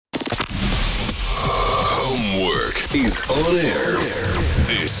is on air.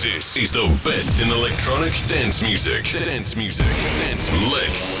 This is the best in electronic dance music. Dance music.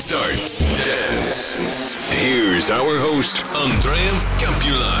 Let's start dance. Here's our host, Andrea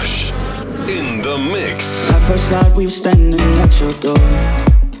Campulash. In the mix. At first thought we were standing at your door,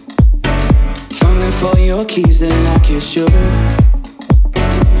 fumbling for your keys, then I kissed you.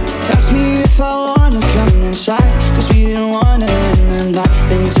 Asked me if I wanna come inside, cause we didn't wanna end the night.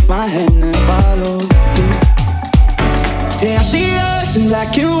 Then you took my hand and followed you. Yeah, I see us in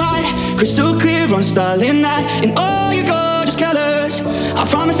black and white, crystal clear on starlit night, in all your gorgeous colors. I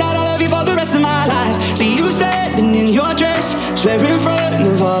promise that I'll love you for the rest of my life. See you standing in your dress, swear in front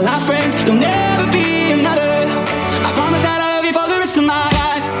of all our friends, there'll never be another. I promise that I'll love you for the rest of my life.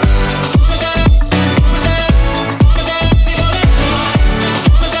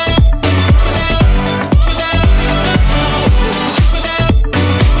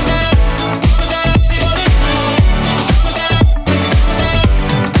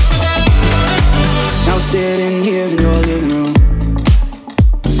 Sitting here in your living room,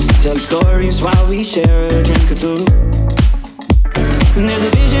 telling stories while we share a drink or two. And there's a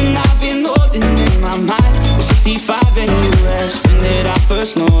vision I've been holding in my mind. We're 65 and you asked when did I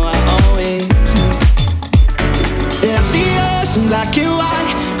first know, I always knew. Yeah, I see us in black and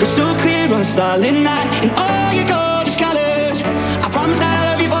white, crystal clear on a starlit night, in all your gorgeous colors. I promise that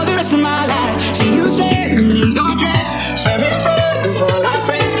I'll love you for the rest of my life. See you standing in your dress, swear in front of all our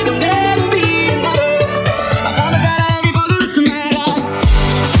friends, there'll never be another.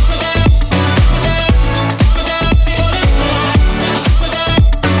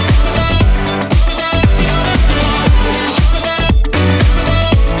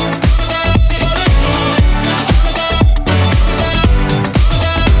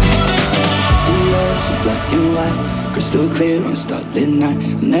 Crystal clear on a starlit night,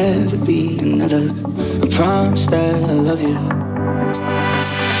 never be another. I promise that I love you.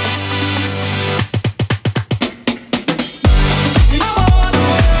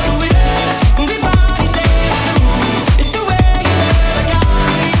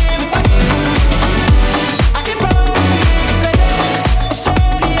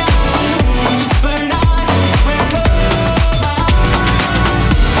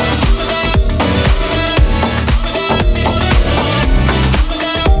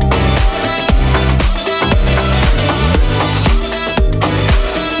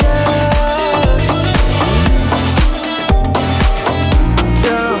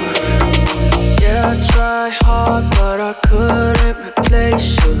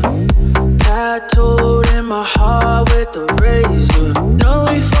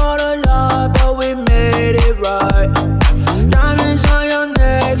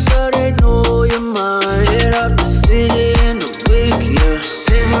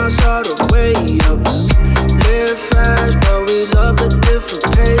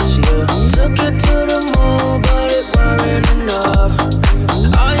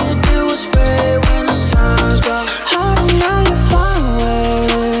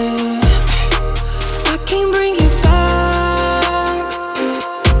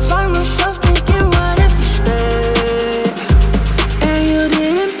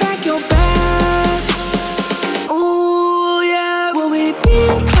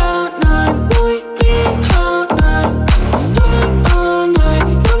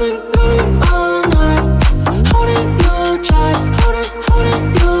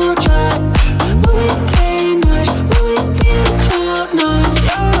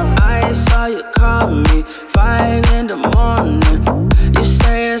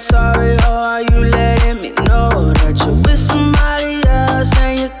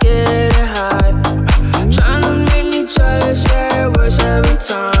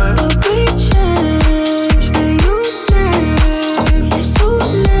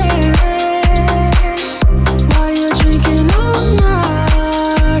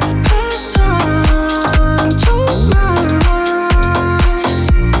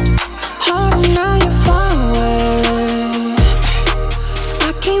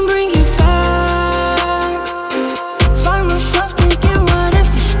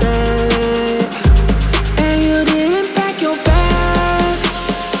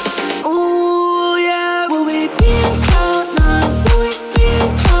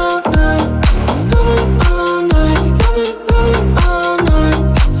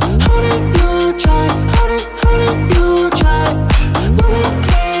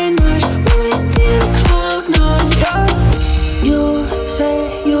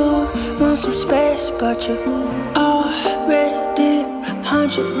 But you already did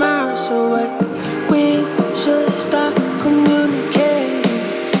 100 miles away. We should stop communicating,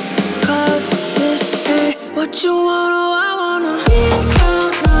 'cause this ain't what you want.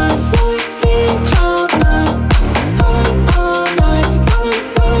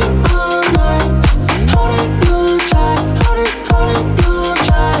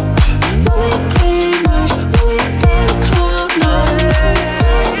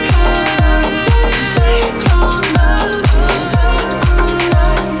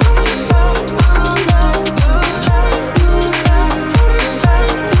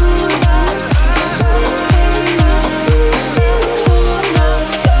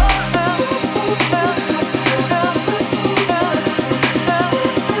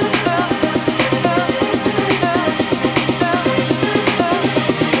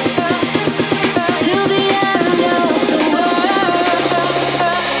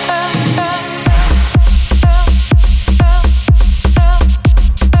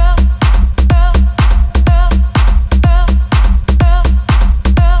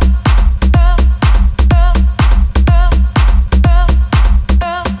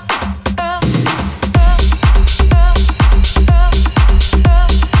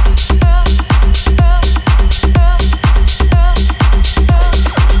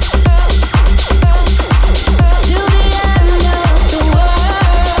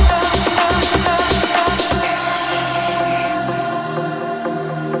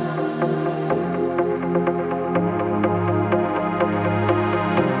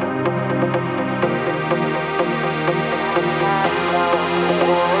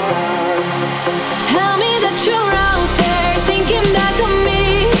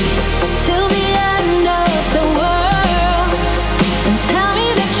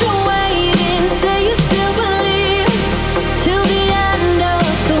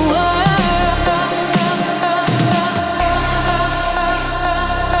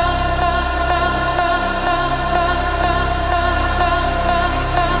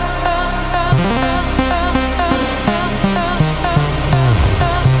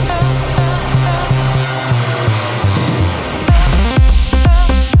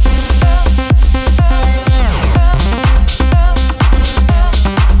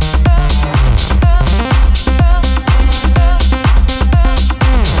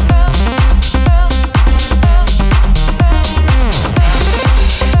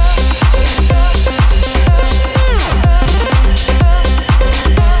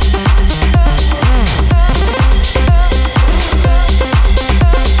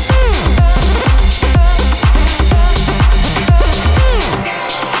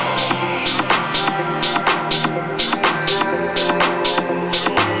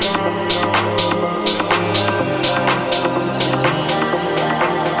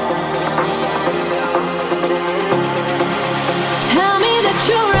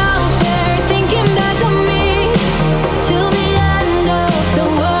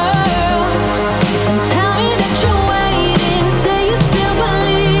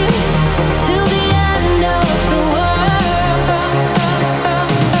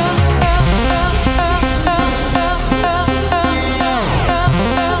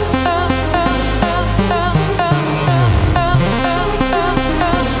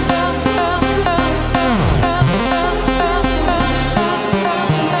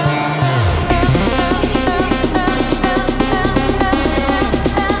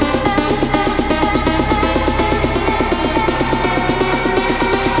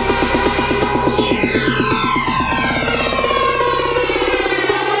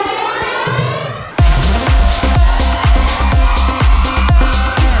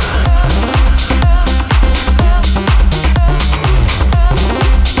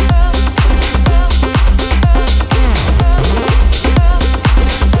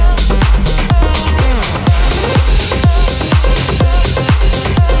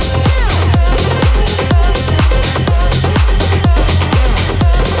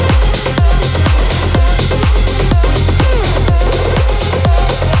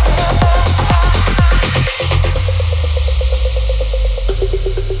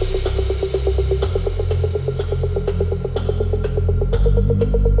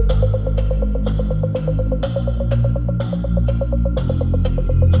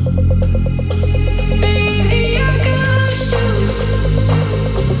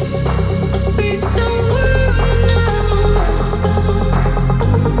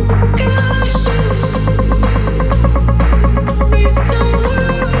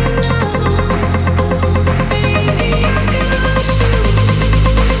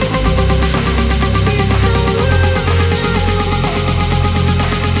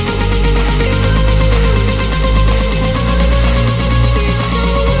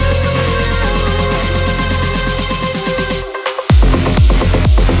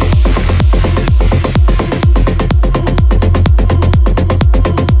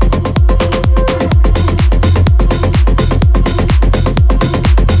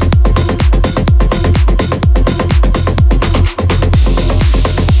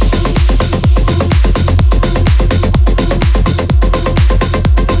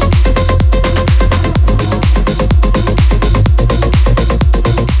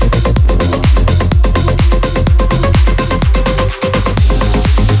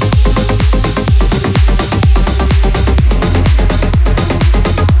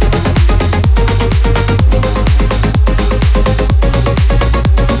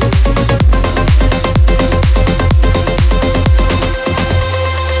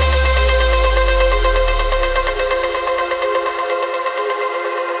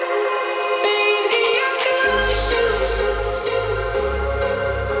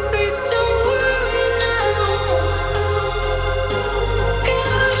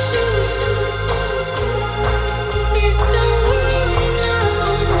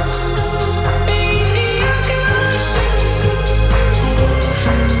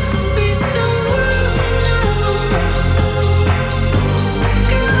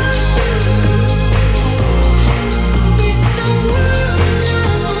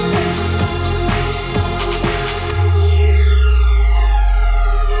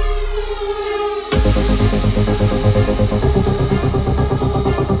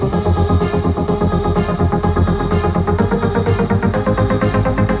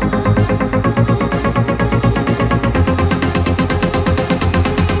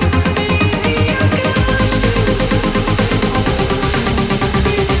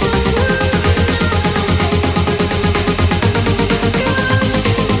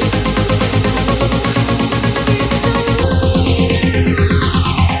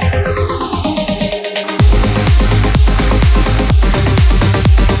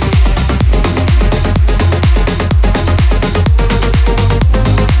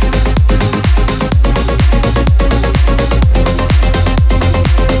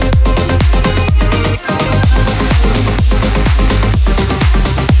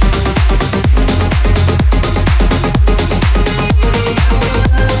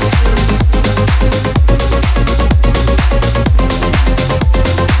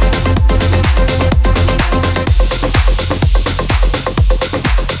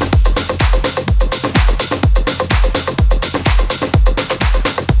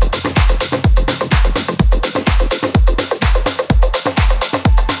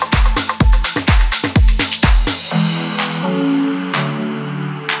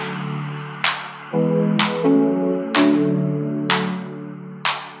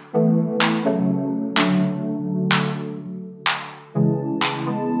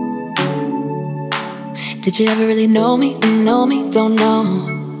 Did you ever really know me? Know me? Don't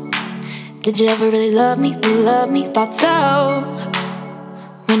know. Did you ever really love me? Love me? Thought so.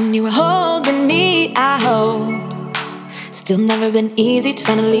 When you were holding me, I hope. Still never been easy to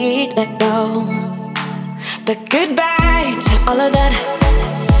finally let go. But goodbye to all of that.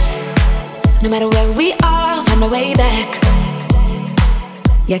 No matter where we are, I'll find my way back.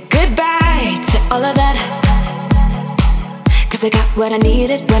 Yeah, goodbye to all of that. 'Cause I got what I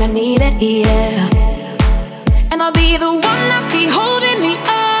needed, yeah. And I'll be the one that be holding me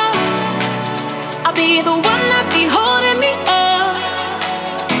up. I'll be the one that be holding me up.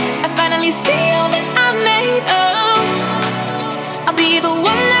 I finally see all that I made of. I'll be the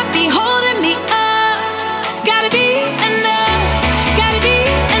one that be holding me up. Gotta be enough, gotta be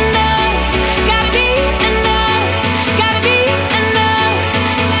enough, gotta be enough, gotta be enough.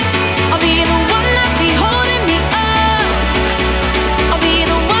 I'll be the one that be holding me up. I'll be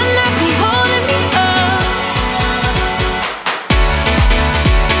the one that be holding me up.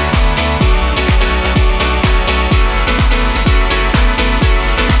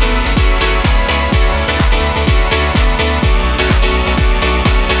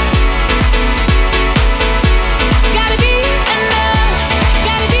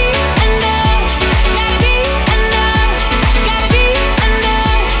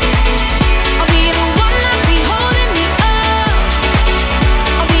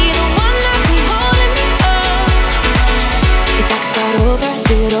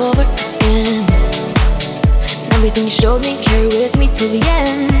 Everything you showed me, carry with me till the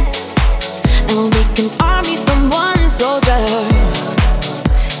end. And we'll make an army from one soldier.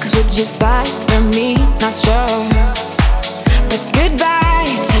 'Cause would you fight for me? Not sure. But goodbye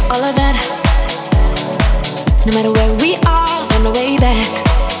to all of that. No matter where we are, I'll find a way back.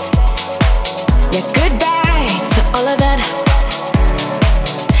 Yeah, goodbye to all of that.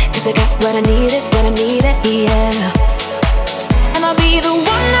 'Cause I got what I needed, yeah. And I'll be the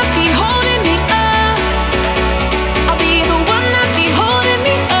one that be holding me up.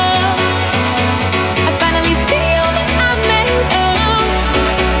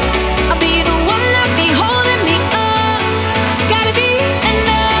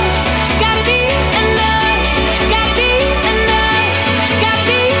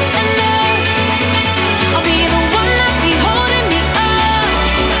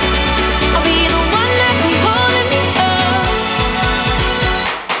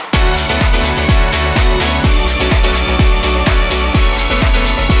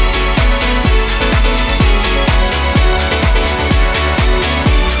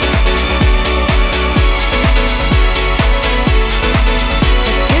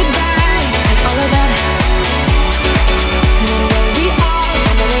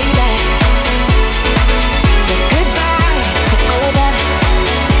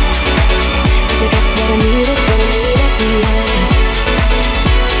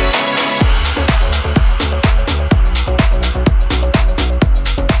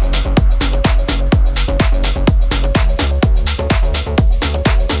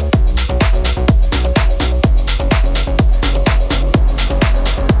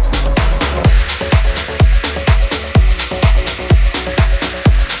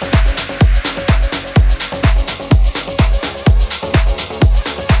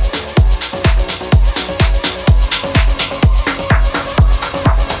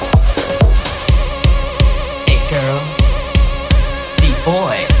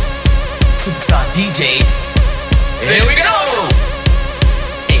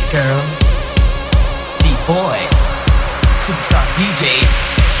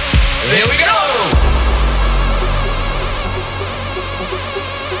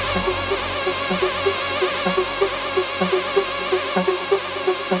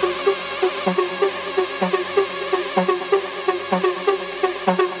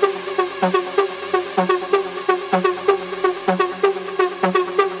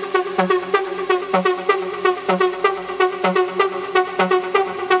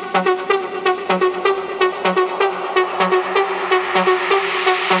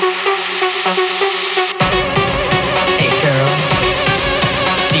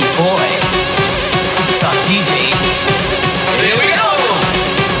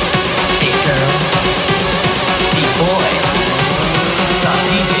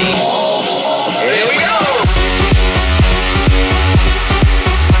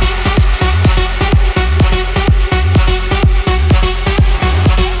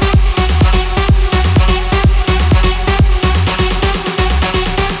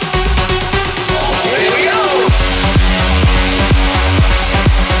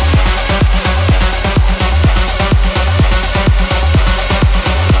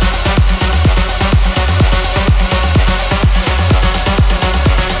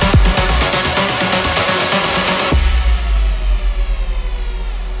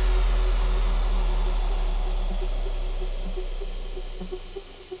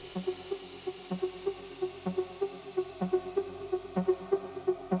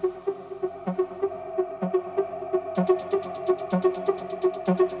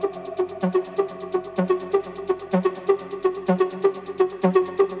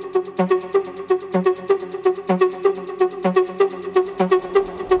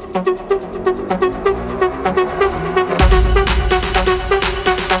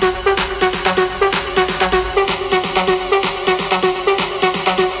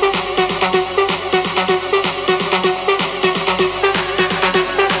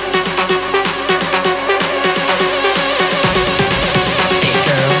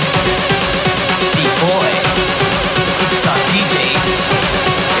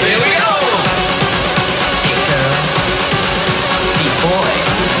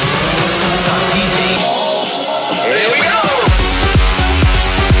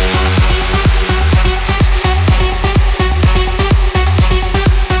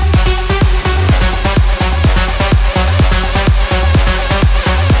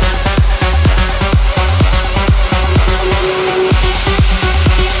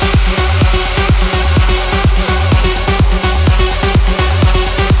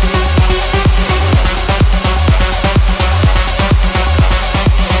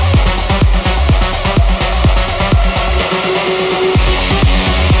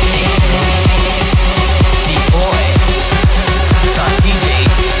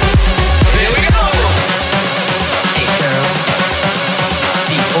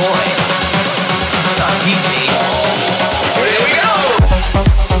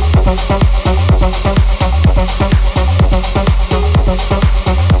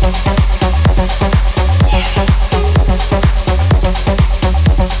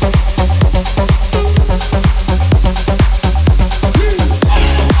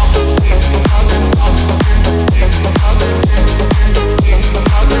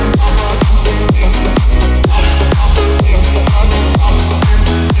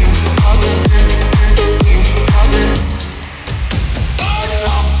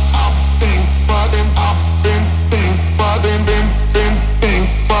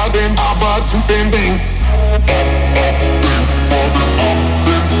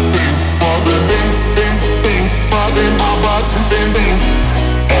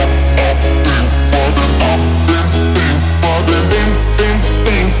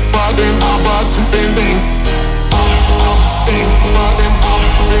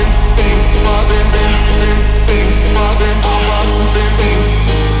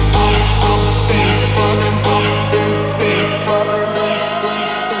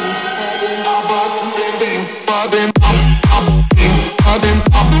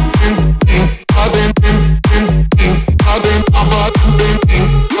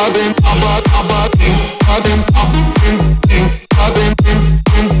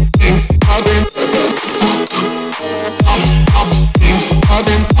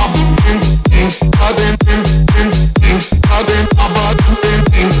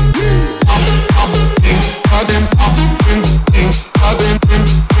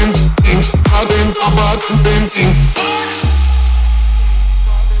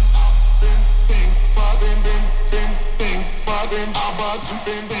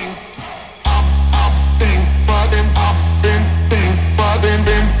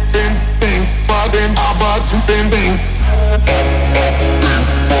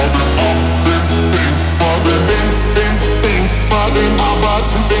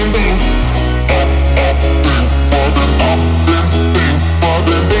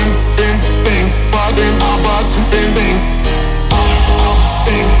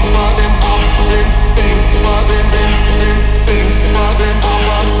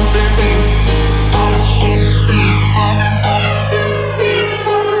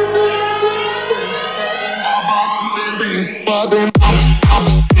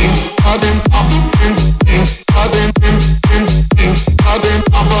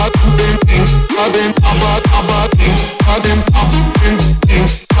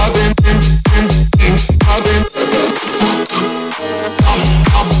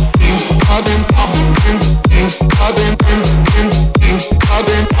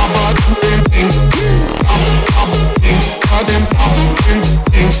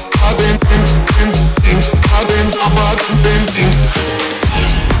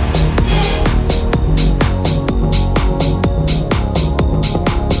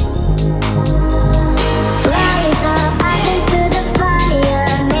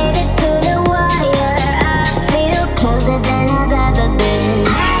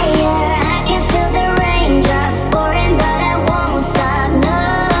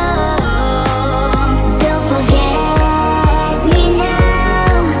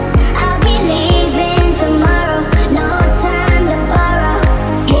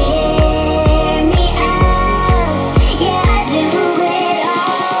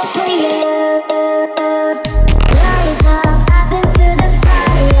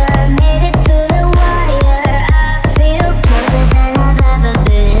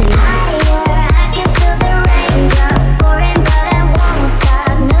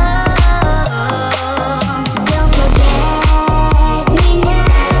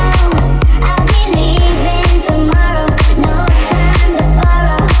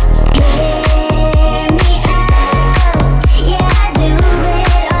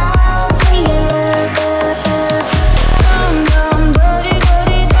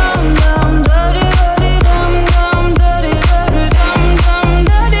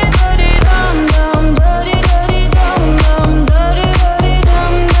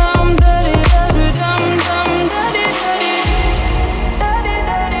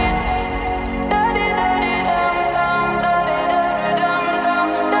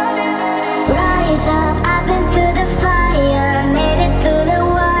 rise up, I've been through the fire, made it through the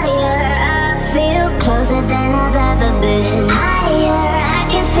wire. I feel closer than I've ever been. Higher, I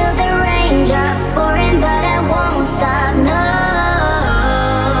can feel the raindrops pouring, but I won't stop, no.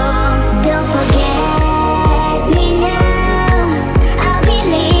 Don't forget me now, I'll be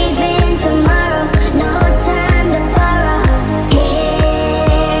leaving tomorrow, no time to borrow.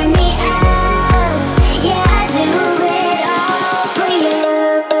 Hear me out, yeah, I do it all for you.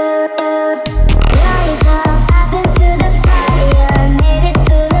 Rise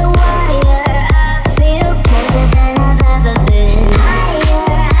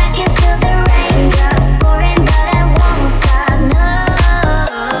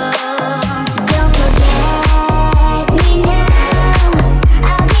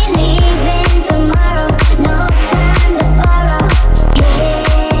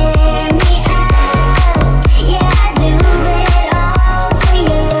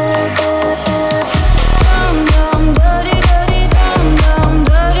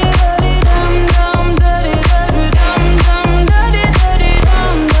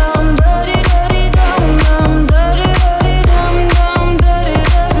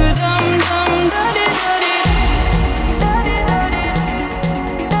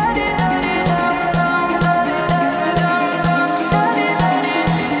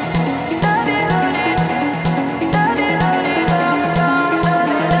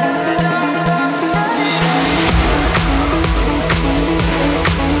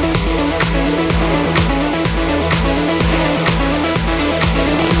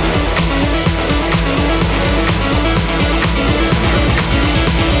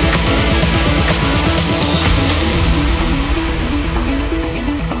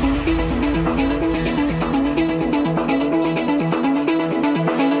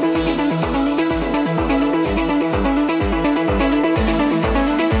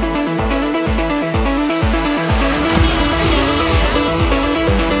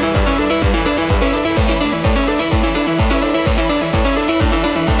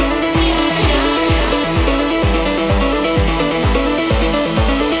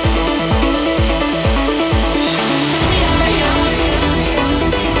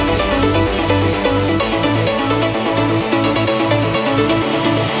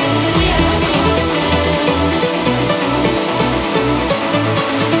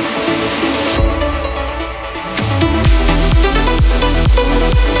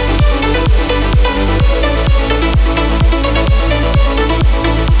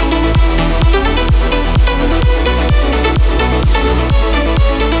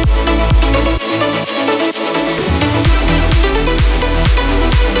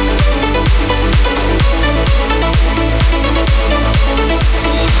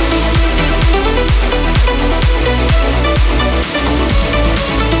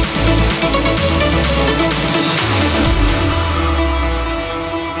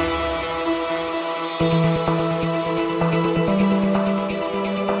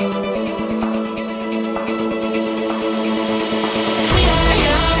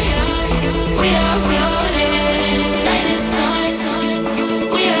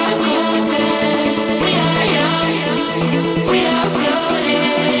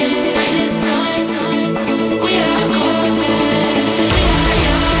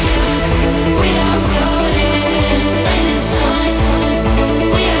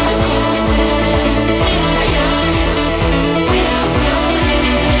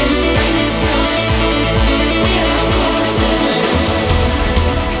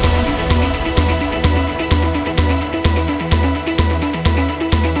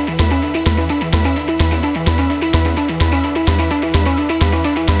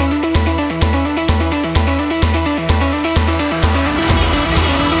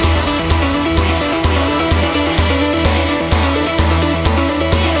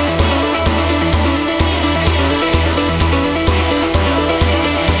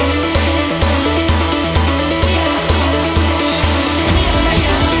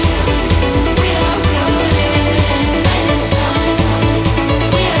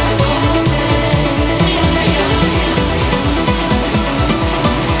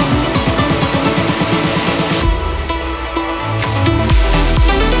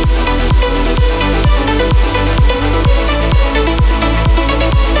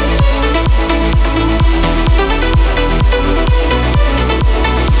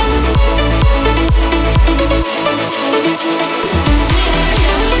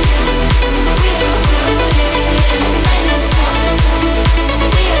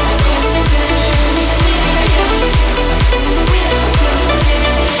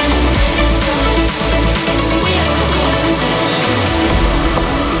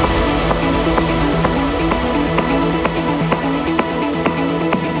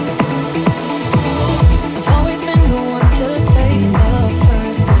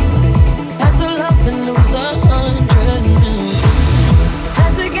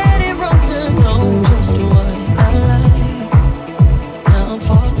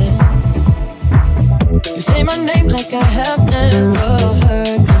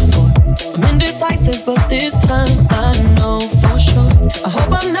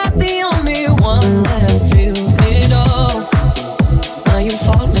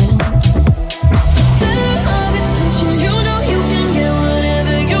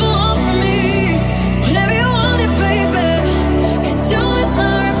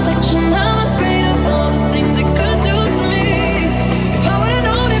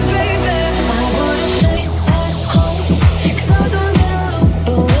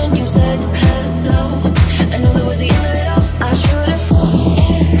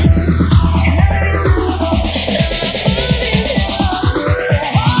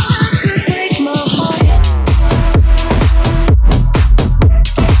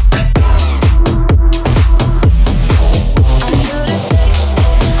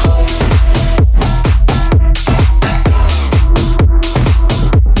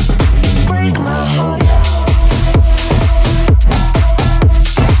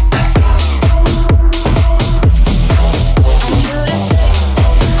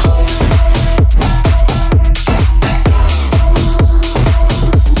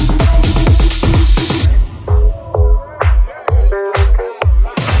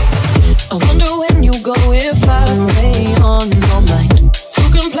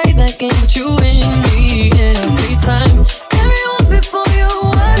thinking that you and me every time. Everyone before you,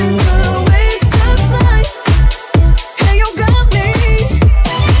 what is a waste of time? Hey, you got me.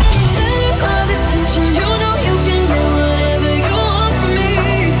 Center of attention, you know you can get whatever you want from me.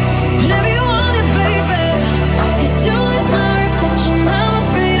 Whenever you want it, baby. It's you and my reflection. I'm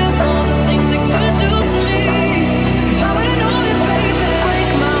afraid of all the things it could do to me. If I would've known it, baby. Break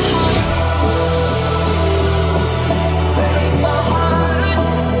my heart. Break my heart.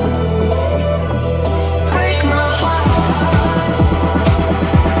 Break my heart.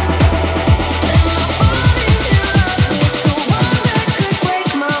 And I'm falling in love with the one that could break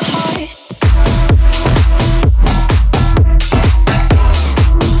my heart.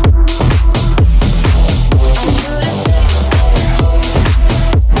 I should've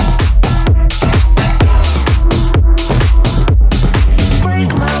break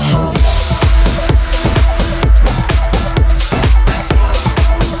my heart.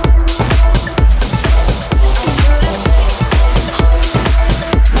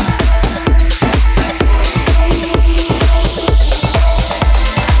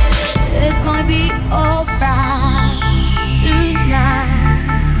 It's gonna be alright tonight.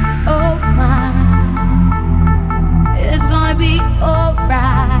 Oh my, it's gonna be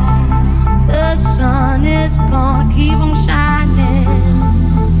alright. The sun is gonna keep on shining.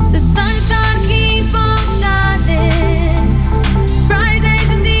 The sun's gonna keep on shining. Bright days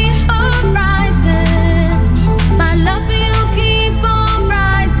in the horizon. My love for you keep on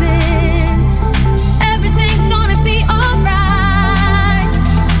rising. Everything's gonna be alright.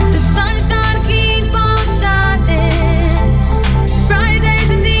 The sun's gonna keep on shining. Bright days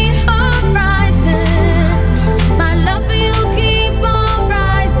in the horizon. My love for you keep on rising.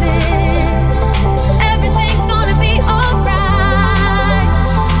 Everything's gonna be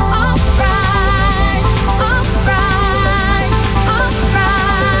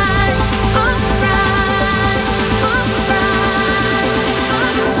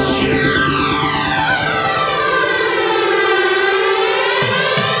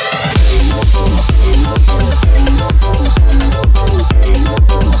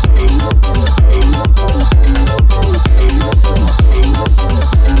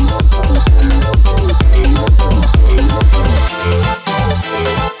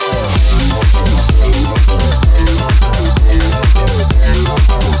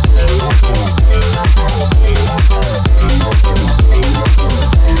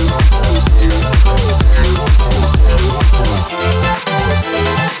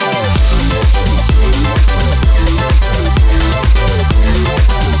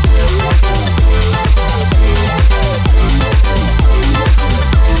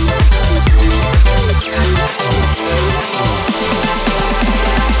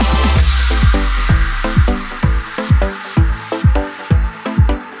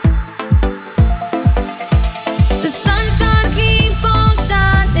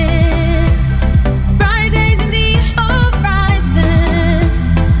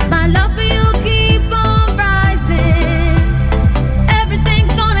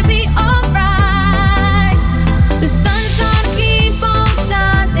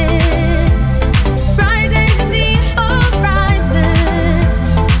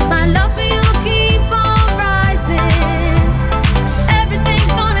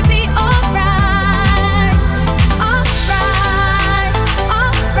alright. Alright,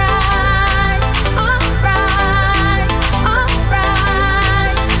 alright, alright,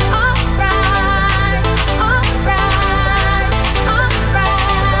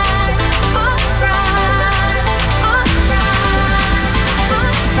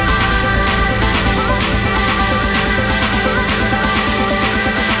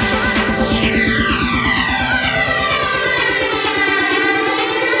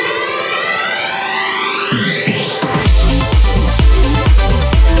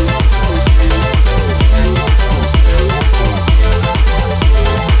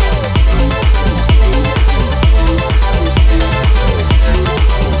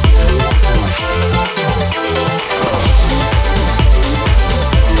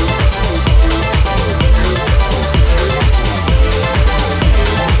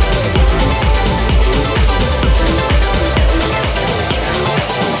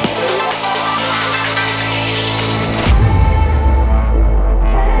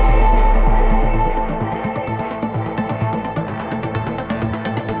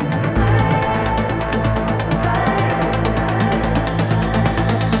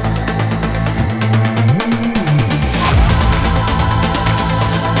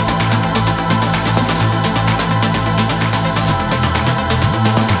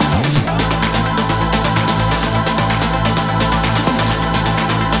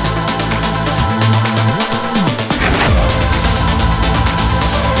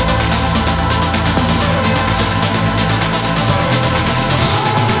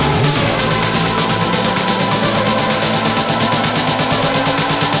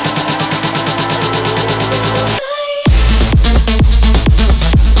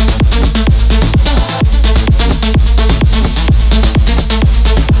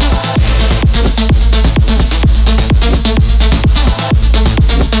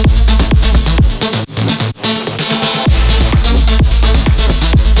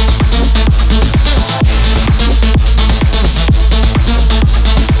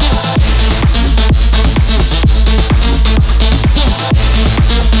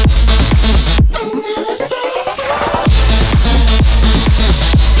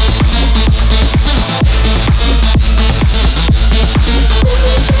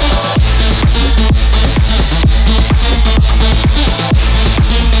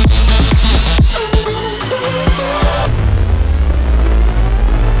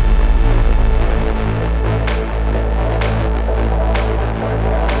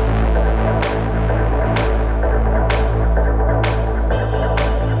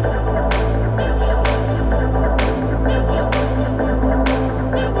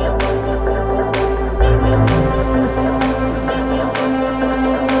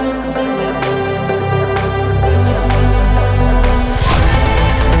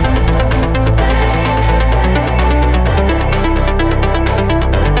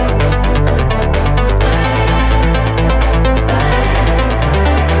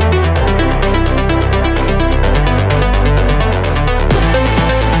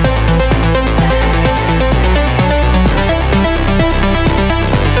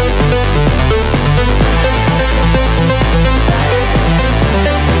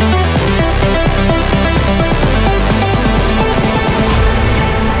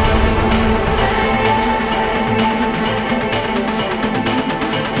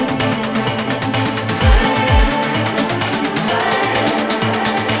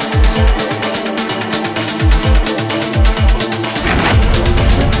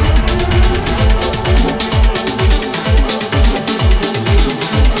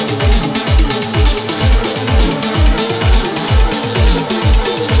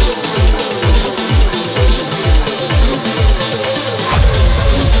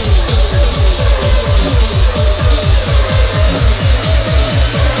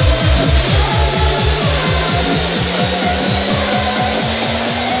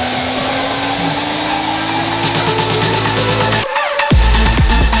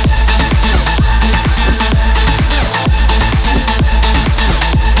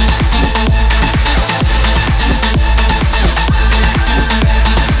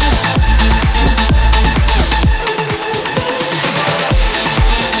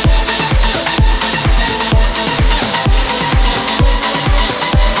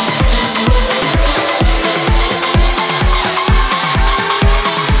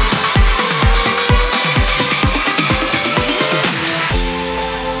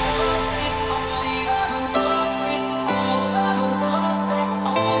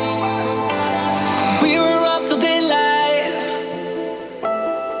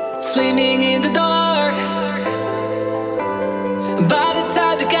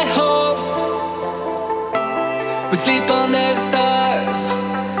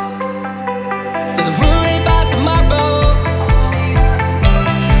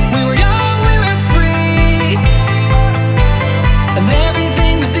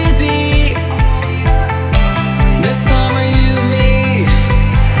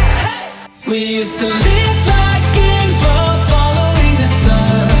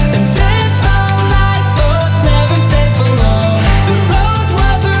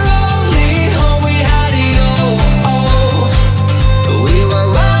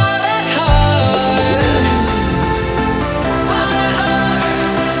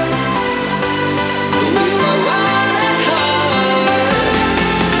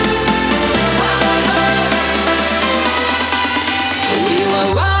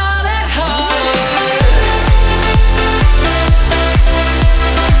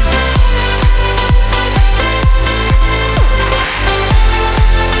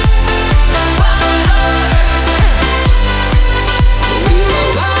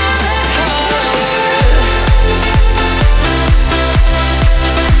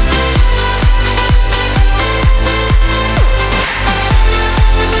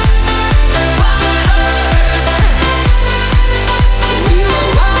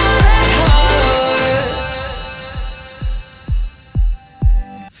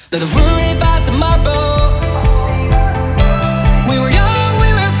 Not to worry about tomorrow. We were young, we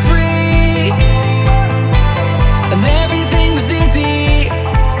were free, and everything was easy.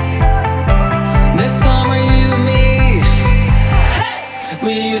 That summer, you and me,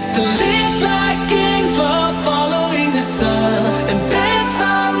 we used to live like kings while following the sun, and dance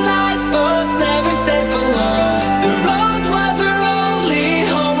all night but never stay for long. The road was our only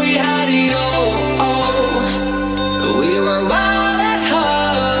home, we had it all. We were wild at heart.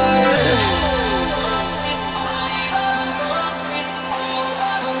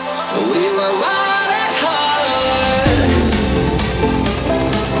 We were wild at heart.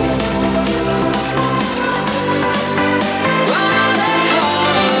 Wild at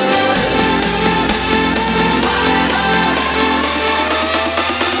heart.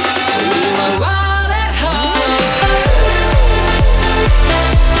 We were wild at heart.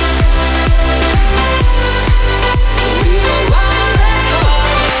 We were wild at heart. We were wild at heart. We were wild at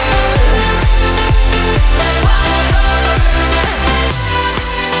heart.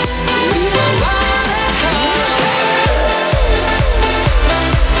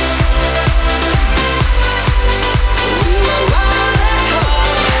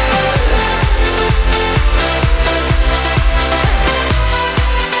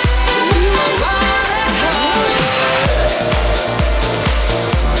 We were wild at heart.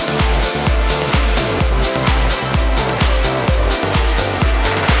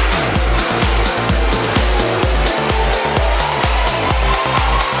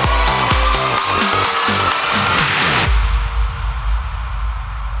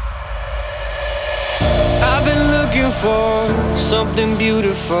 I've been looking for something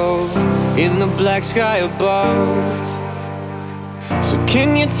beautiful in the black sky above. So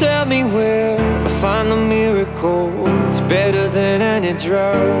can you tell me where I find the miracle? It's better than any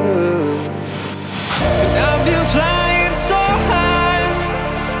drug. And I've been flying so high,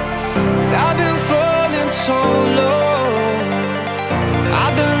 and I've been falling so low.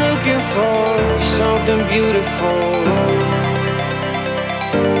 I've been looking for something beautiful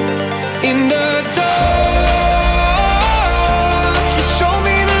in the dark. You show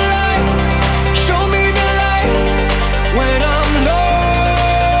me the light, show me the light. When I'm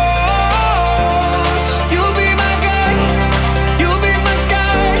lost, you'll be my guide, you'll be my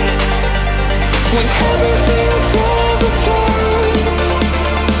guide. When everything falls apart,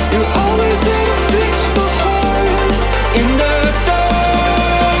 you're always there to fix my heart. In the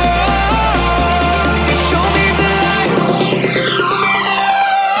dark, you show me the light, show me the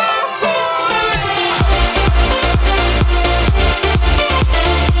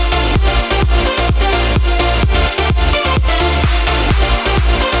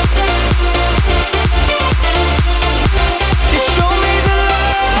you show me the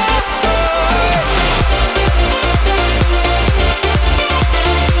light.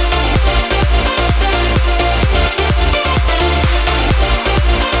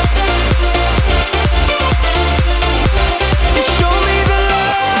 You show me the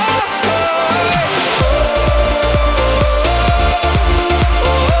light.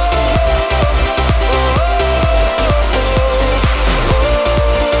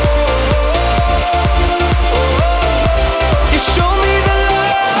 You show me the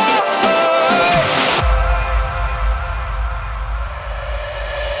light.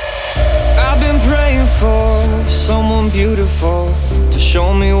 I've been praying for someone beautiful to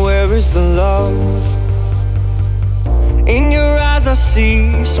show me where is the love. In your eyes I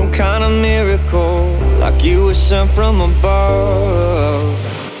see some kind of miracle, like you were sent from above.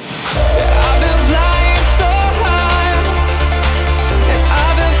 Yeah, I've been flying so high, and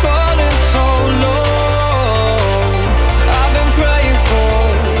I've been falling so low. I've been praying for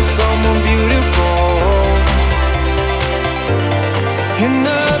someone beautiful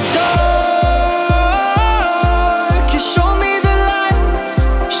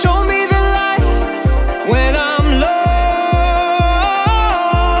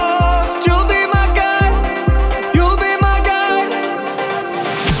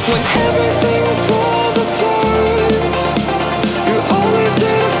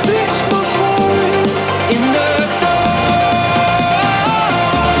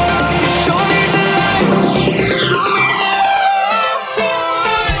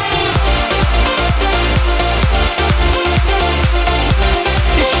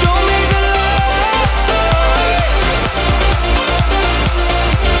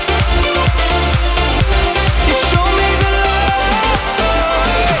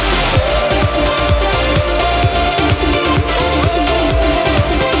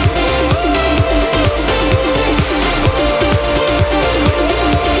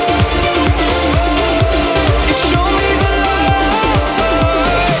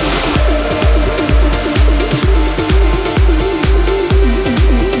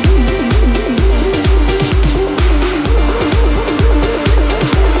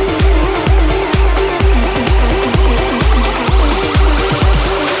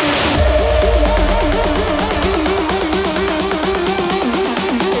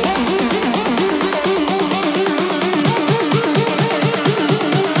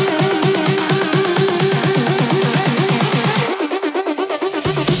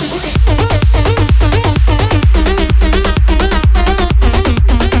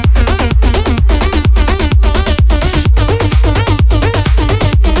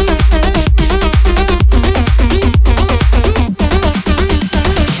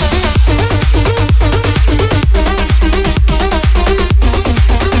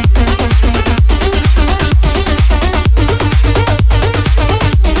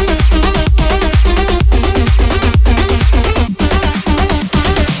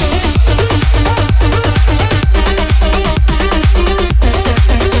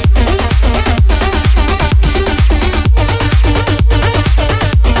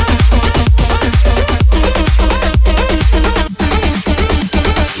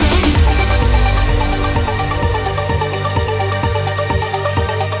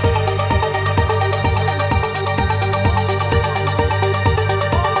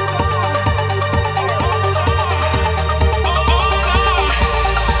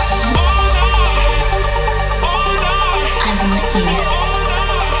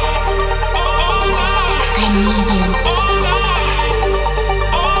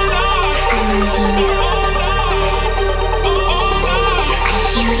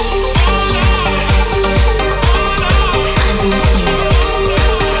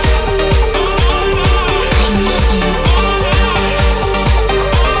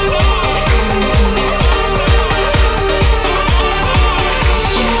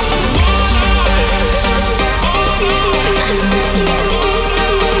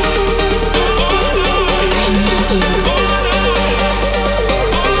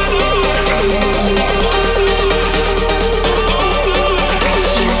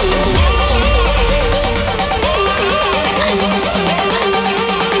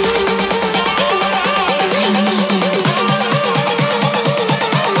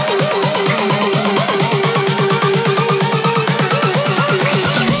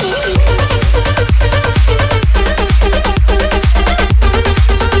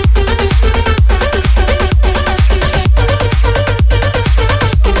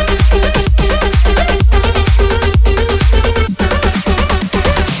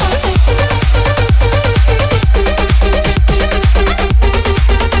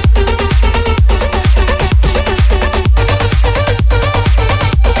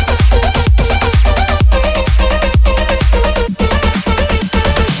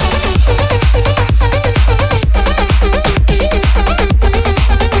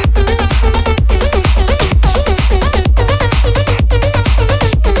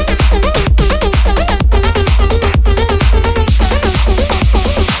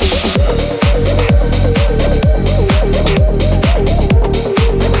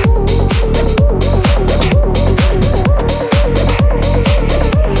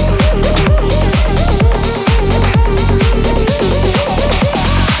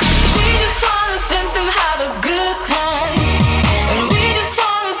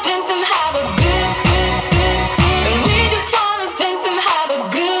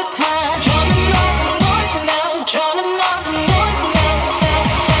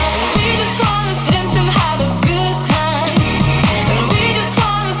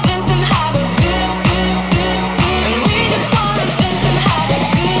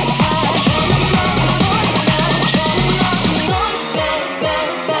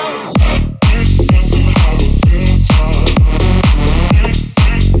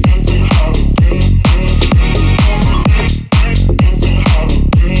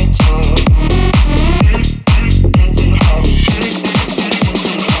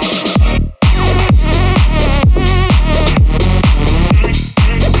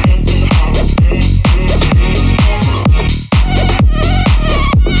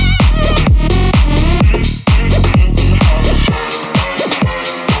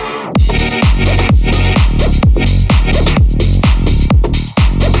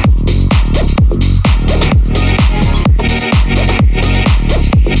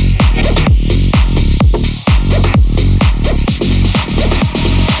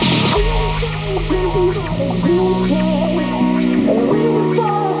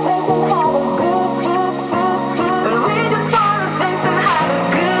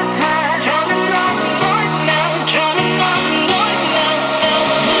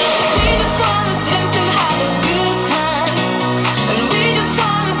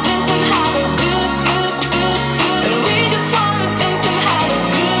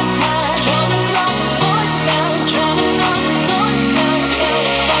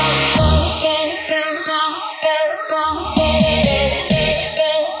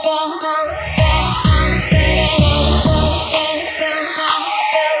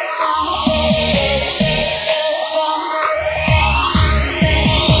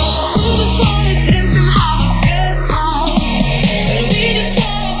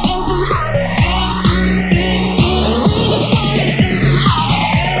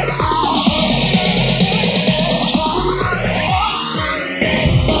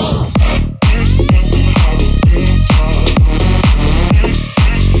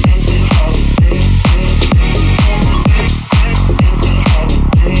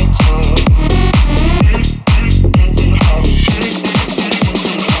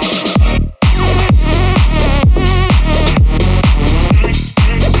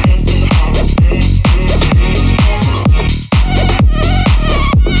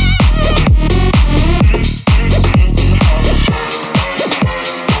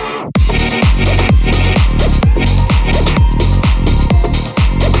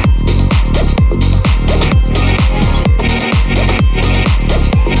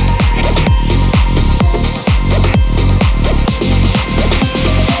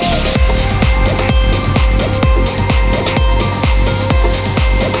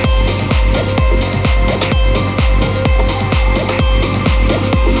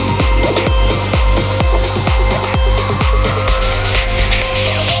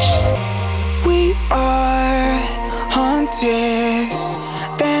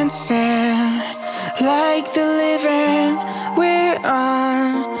like the living we're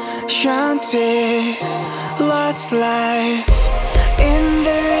enchanted, lost life in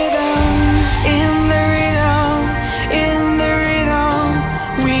the rhythm, in the rhythm, in the rhythm.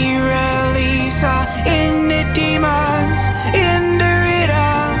 We release our inner demons in the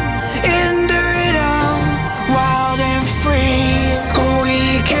rhythm, in the rhythm, wild and free.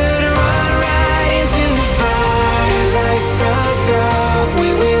 We could run right into the fire, lights us up, we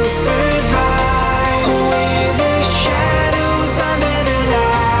will survive. With the shadows under the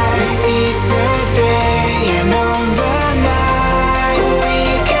light, we seize the day and own the night. We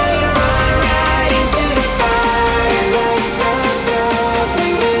could run right into the fire, lights us up, we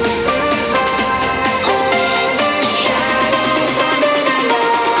will survive. With the shadows under the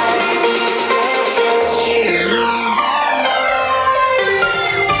light, we seize the day and own the night. We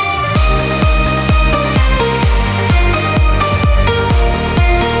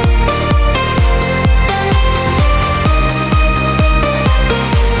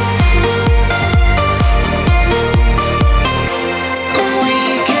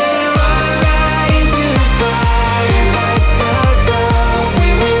could run right into the fire, lights us up, we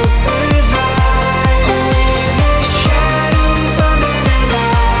will survive. With the shadows under the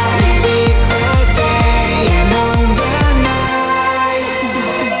light, we seize the day and own the night.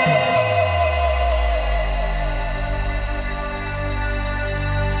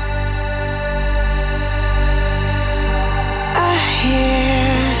 I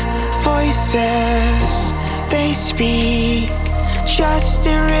hear voices, they speak just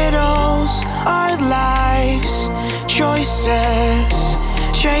in riddles. Our lives, choices,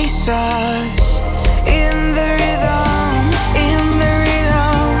 chase us in the rhythm, in the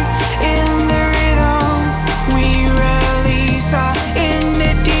rhythm, in the rhythm. We release our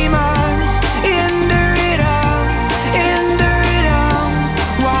inner demons in the rhythm, in the rhythm,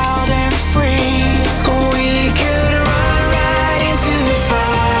 wild and free. We could run right into the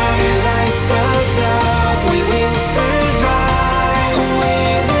fire, lights us up, we will survive.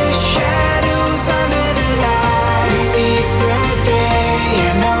 With the shadows under the light, we seize the day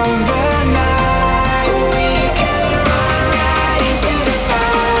and own the night. We could run right into the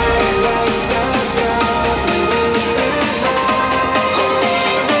fire, lights us up, we will survive.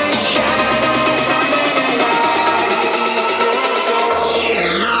 With the shadows under the light, we seize the day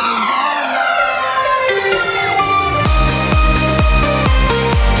and own the night.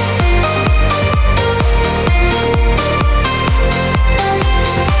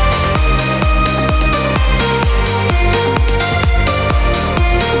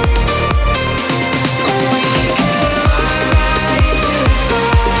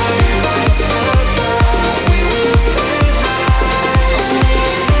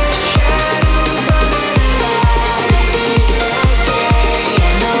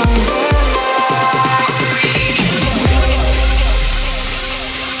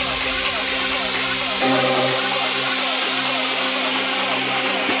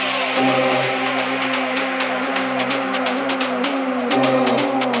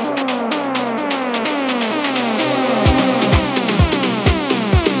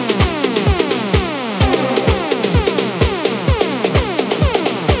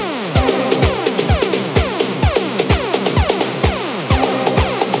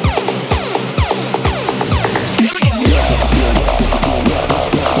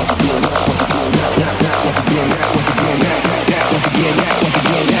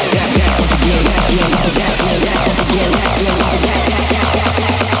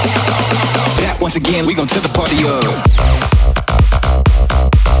 Once again, we gon' tear the party up.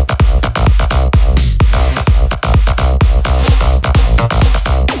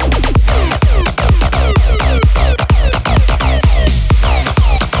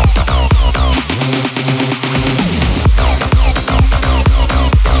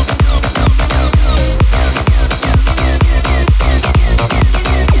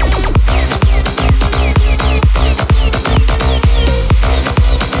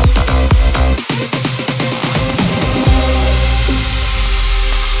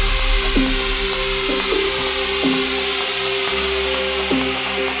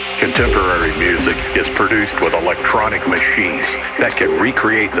 Contemporary music is produced with electronic machines that can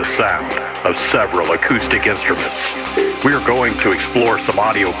recreate the sound of several acoustic instruments. We are going to explore some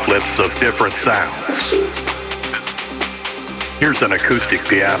audio clips of different sounds. Here's an acoustic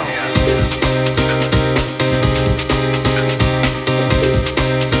piano.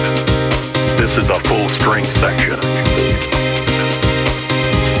 This is a full string section.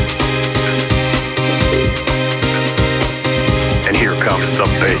 And here comes the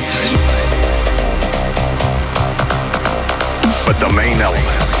bass. But the main element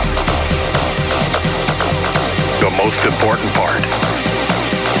the most important part.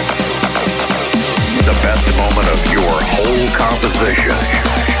 The best moment of your whole composition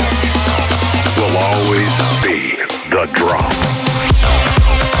will always be the drum.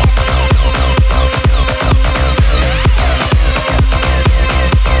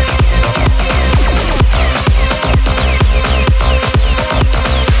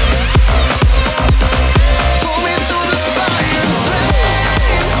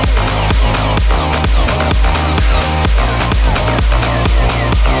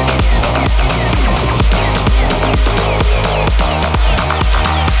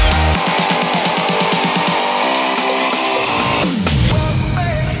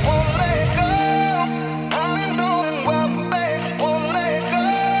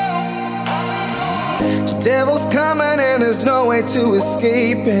 Devil's coming and there's no way to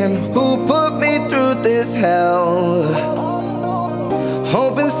escape. And who put me through this hell?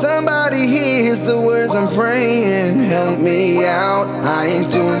 Hoping somebody hears the words I'm praying. Help me out, I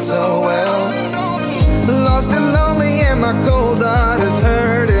ain't doing so well. Lost and lonely and my cold heart is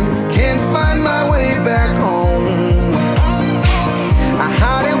hurting. Can't find my way back home. I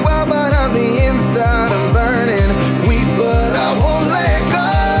hide it well but on the inside I'm burning. Weak but I won't let go.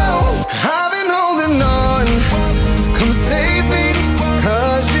 I've been holding on. Come save me,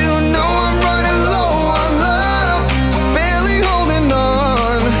 'cause you know I'm running low on love. Barely holding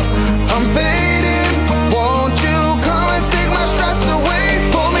on, I'm fading. Won't you come and take my stress away?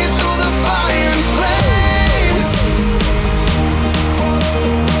 Pull me through the fire and flames.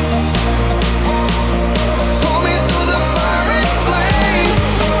 Pull me through the fire and flames.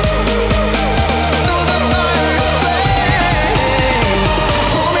 Through the fire and flames.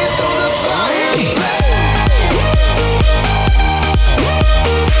 Pull me through the fire and flames.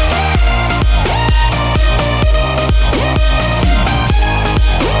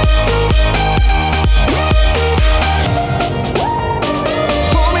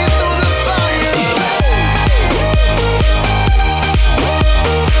 Pull me through the fire and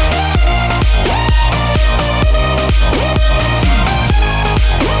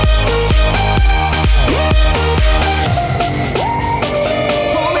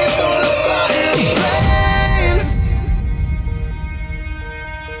pull me through the fire and flames.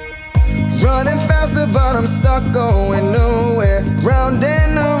 Running faster, but I'm stuck going nowhere. Round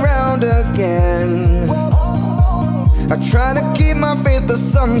and around again. I try to keep my faith, but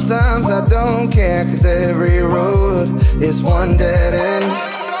sometimes I don't care. 'Cause every road is one dead end.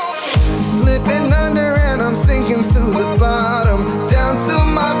 Slipping under and I'm sinking to the bottom. Down to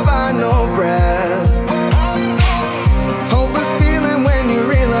my final breath. Hope is feeling when you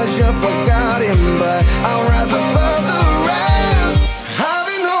realize you're forgotten. But I'll rise above the rest. I've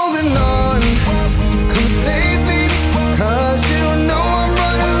been holding on. Come save me, 'cause you know I'm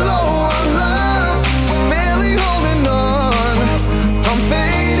running low on love. Barely holding on, I'm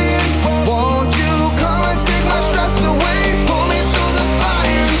fading. Won't you come and take my stress away? Pull me through the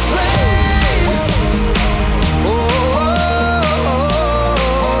fire and flames. Oh, oh, oh,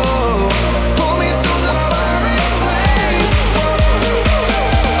 oh. Pull me through the fire and flames.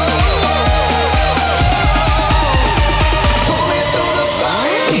 Oh, oh, oh. Pull me through the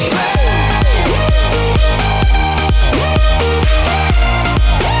fire and flames.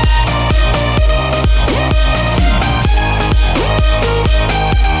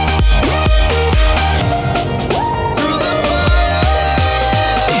 Through the pull me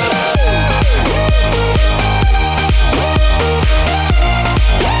through the fire and flames.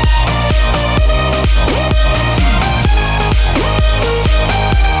 Pull me through the fire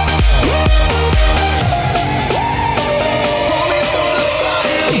and flames. Pull me through the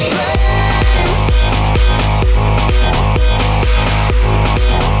fire and flames.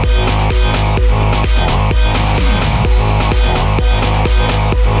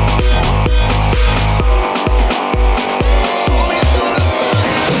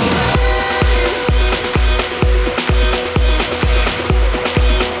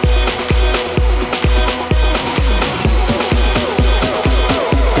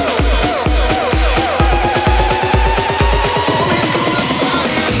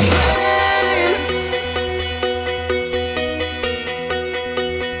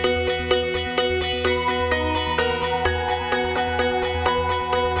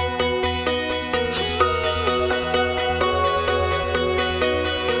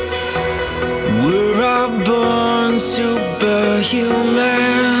 We're all born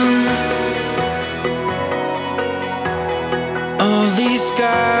superhuman. All these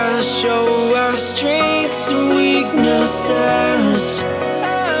scars show our strengths and weaknesses.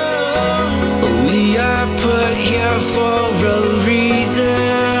 We are put here for a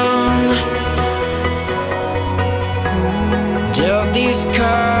reason.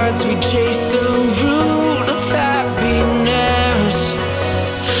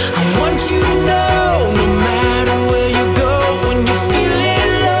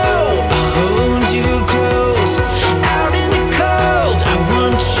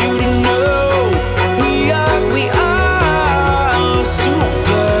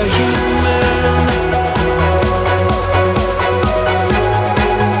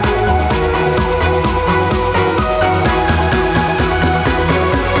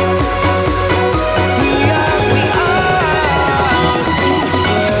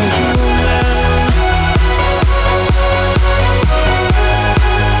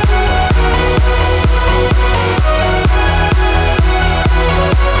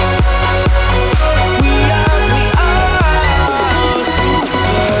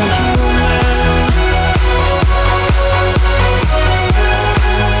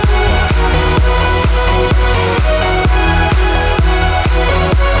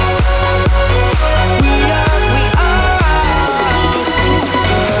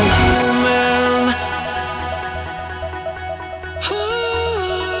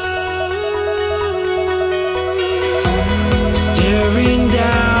 staring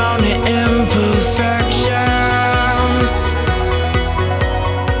down